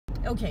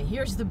Okay,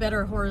 here's the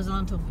better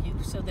horizontal view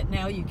so that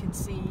now you can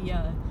see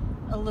a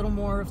little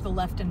more of the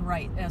left and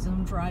right as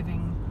I'm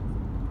driving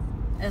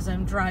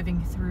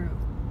through.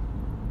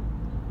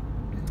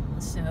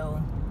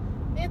 So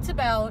it's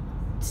about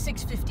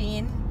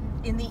 6:15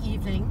 in the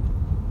evening,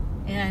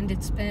 and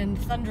it's been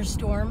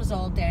thunderstorms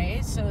all day,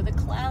 so the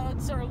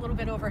clouds are a little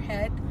bit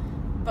overhead,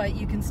 but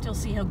you can still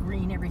see how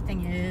green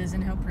everything is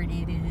and how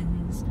pretty it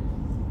is.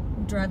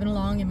 I'm driving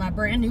along in my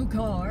brand new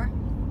car,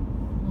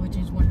 which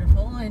is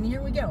wonderful. And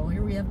here we go.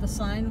 Here we have the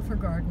sign for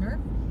Gardner.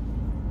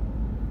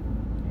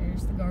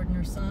 There's the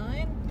Gardner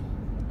sign.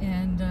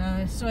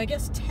 And so I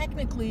guess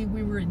technically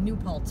we were in New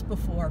Paltz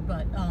before,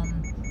 but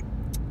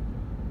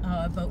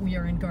we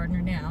are in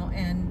Gardner now.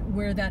 And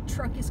where that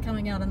truck is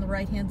coming out on the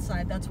right-hand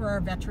side, that's where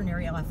our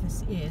veterinary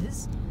office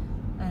is.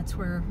 That's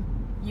where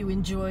you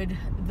enjoyed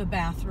the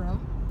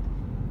bathroom.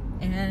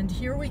 And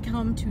here we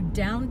come to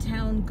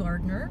downtown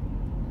Gardner,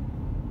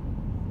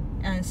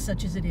 as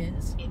such as it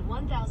is. In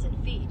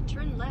 1,000 feet,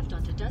 turn left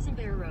onto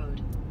Dozenbear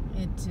Road.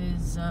 It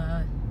is,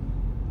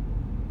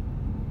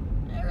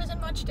 there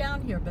isn't much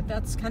down here, but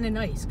that's kind of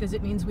nice because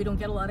it means we don't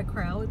get a lot of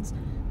crowds.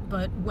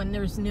 But when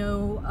there's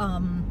no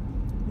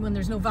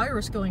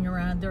virus going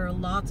around, there are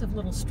lots of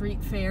little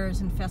street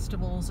fairs and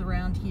festivals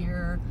around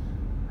here.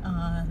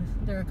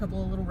 There are a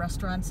couple of little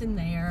restaurants in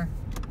there.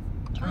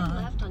 Turn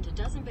left onto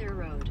Dozenbear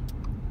Road.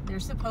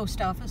 There's the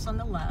post office on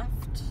the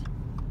left,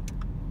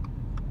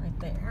 right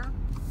there.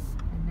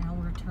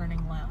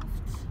 Turning left.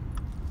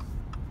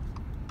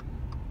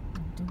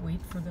 Have to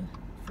wait for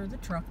the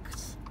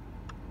trucks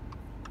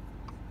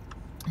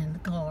and the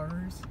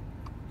cars.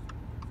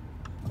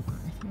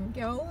 Right, here we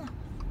go.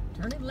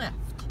 Turning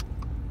left.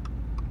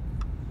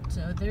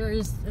 So there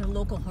is a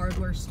local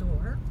hardware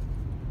store.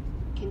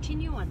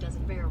 Continue on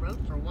Dozenbear Road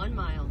for 1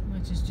 mile.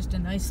 Which is just a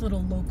nice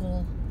little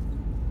local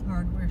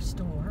hardware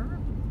store.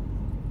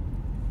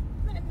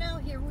 And now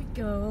here we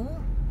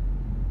go.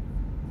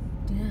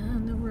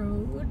 Down the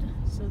road.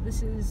 So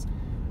this is,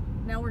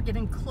 now we're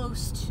getting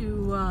close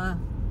to,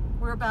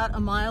 we're about a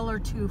mile or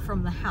two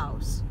from the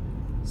house.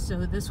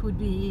 So this would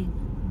be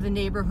the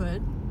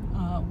neighborhood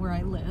where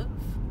I live,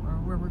 or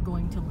where we're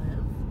going to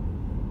live.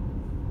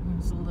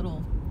 There's a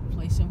little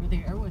place over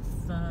there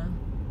with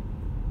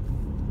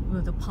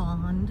a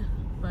pond,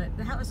 but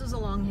the houses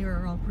along here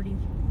are all pretty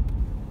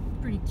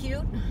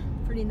cute,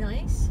 pretty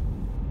nice.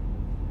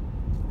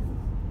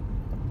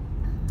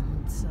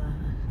 It's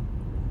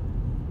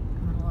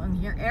on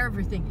here,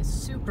 everything is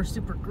super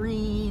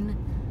green,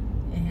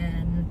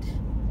 and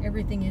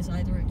everything is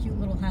either a cute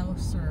little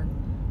house or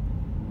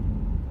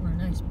a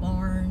nice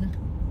barn.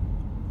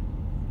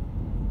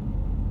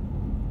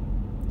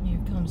 Here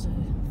comes a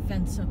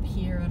fence up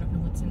here. I don't know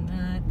what's in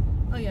that.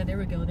 Oh yeah, there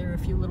we go. There are a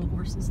few little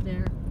horses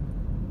there,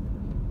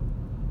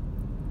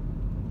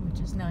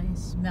 which is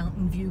nice.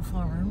 Mountain View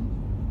Farm.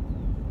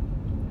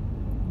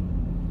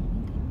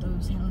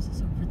 Those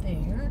houses over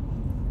there.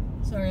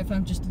 Sorry if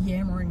I'm just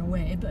yammering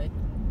away, but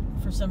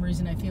for some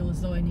reason I feel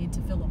as though I need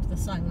to fill up the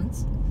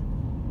silence.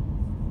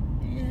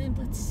 And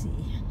let's see.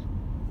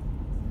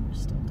 We're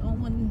still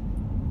going.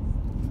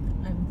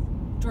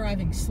 I'm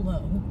driving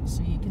slow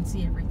so you can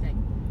see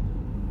everything.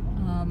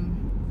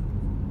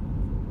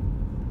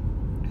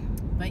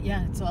 But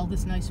yeah, it's all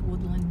this nice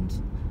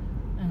woodland.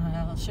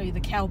 I'll show you the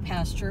cow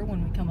pasture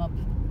when we come up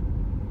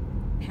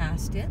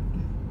past it.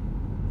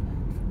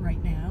 But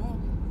right now,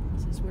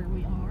 this is where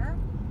we are.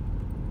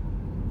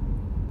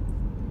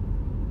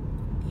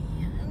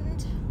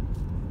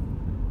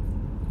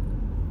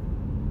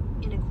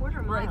 In a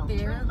quarter mile, right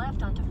there, turn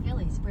left onto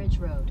Phillies Bridge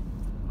Road.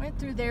 Right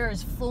through there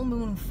is Full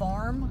Moon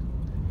Farm,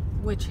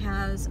 which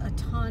has a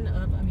ton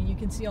of, I mean, you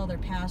can see all their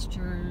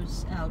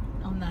pastures out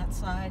on that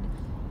side.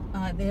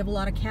 They have a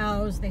lot of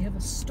cows. They have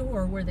a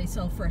store where they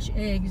sell fresh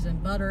eggs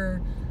and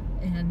butter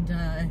and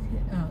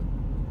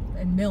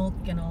milk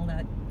and all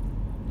that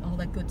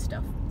good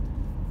stuff.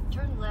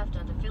 Turn left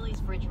onto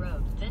Phillies Bridge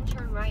Road, then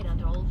turn right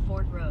onto Old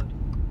Ford Road.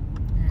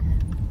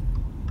 And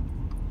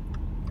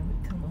then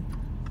we come up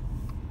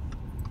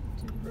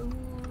to the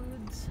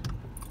roads,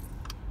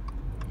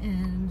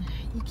 and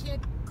you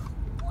can't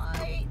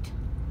quite,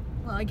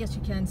 well, I guess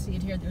you can see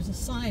it here. There's a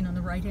sign on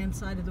the right-hand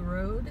side of the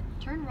road.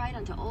 Turn right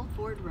onto Old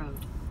Ford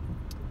Road.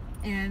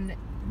 And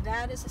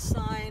that is a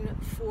sign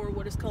for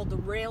what is called the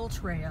rail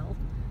trail.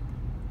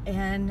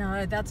 And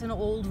that's an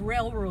old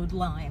railroad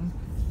line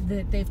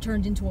that they've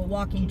turned into a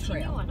walking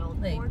trail. Continue on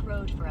Old Ford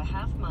Road for a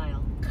half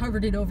mile.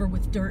 Covered it over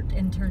with dirt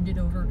and turned it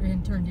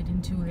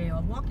into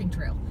a walking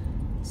trail.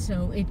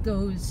 So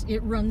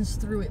it runs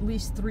through at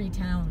least 3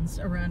 towns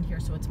around here.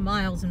 So it's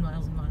miles and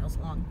miles and miles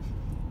long.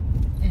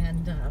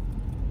 And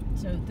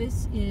so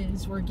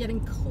we're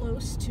getting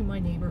close to my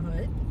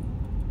neighborhood.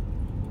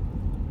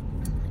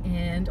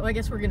 And I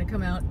guess we're going to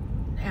come out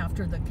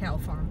after the cow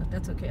farm, but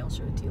that's okay. I'll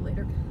show it to you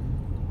later.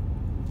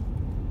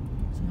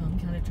 So I'm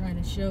kind of trying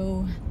to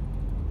show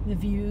the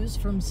views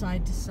from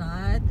side to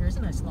side. There's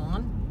a nice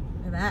lawn.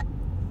 Look at that.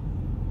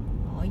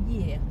 Oh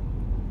yeah.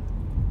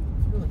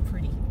 Really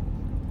pretty.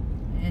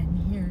 And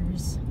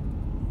here's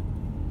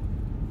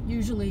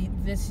Usually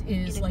this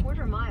is In a like,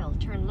 quarter mile,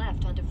 turn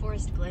left onto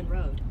Forest Glen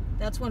Road.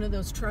 that's one of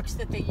those trucks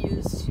that they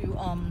use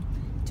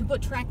to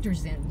put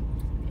tractors in,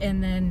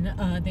 and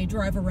then they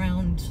drive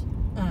around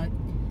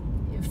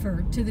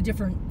to the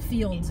different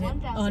fields In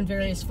 1,000 on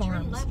various feet,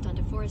 farms, turn left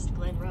onto Forest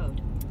Glen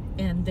Road.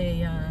 and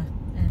they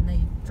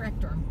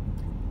tractor them.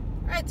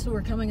 All right, so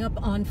we're coming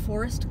up on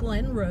Forest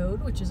Glen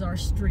Road, which is our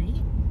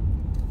street,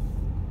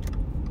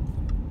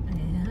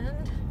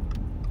 and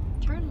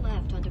Turn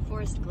left onto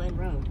Forest Glen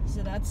Road.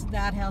 so that's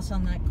that house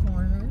on that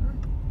corner.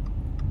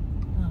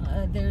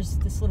 There's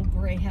this little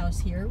gray house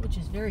here, which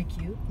is very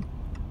cute.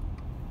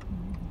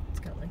 It's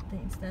got like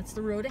things. That's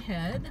the road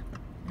ahead,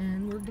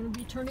 and we're going to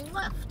be turning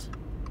left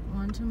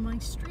onto my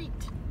street.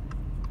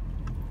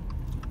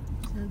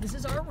 So this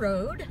is our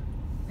road,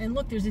 and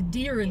look, there's a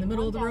deer in the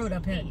middle of the road 1,000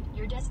 up ahead. feet,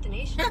 your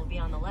destination will be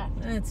on the left.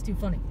 That's too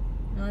funny.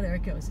 Oh, there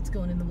it goes. It's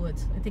going in the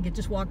woods. I think it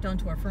just walked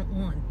onto our front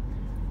lawn.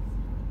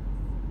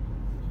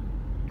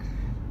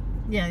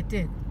 Yeah, it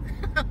did.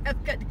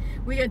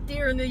 We got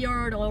deer in the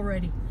yard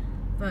already.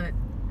 But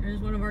there's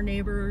one of our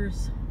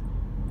neighbors.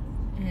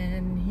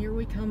 And here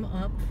we come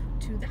up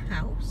to the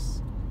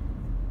house.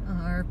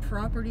 Our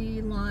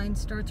property line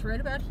starts right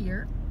about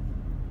here.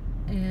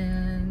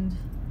 And,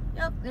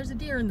 yep, there's a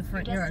deer in the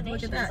front yard.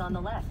 Look at that. Is on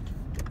the left.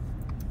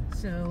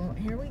 So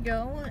here we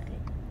go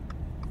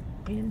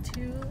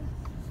into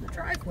the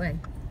driveway.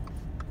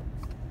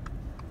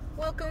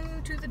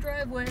 Welcome to the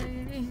driveway.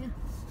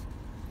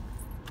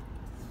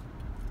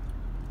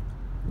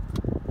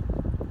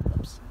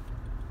 Oops.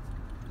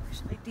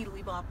 There's my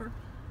deedly bopper.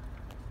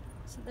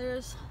 So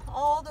there's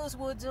all those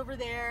woods over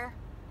there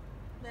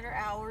that are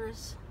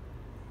ours.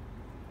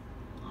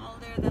 All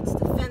there, that's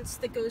the fence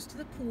that goes to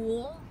the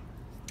pool.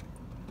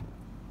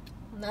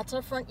 And that's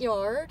our front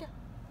yard.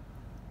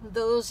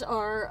 Those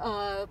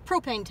are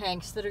propane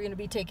tanks that are going to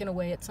be taken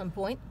away at some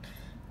point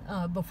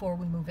before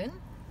we move in.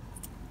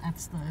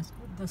 That's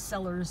the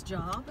seller's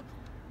job.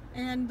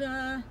 And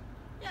yeah,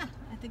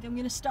 I think I'm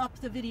going to stop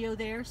the video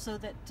there so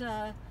that,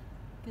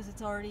 because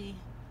it's already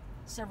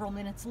several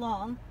minutes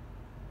long.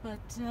 But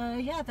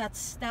yeah,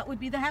 that would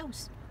be the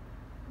house.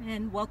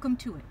 And welcome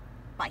to it.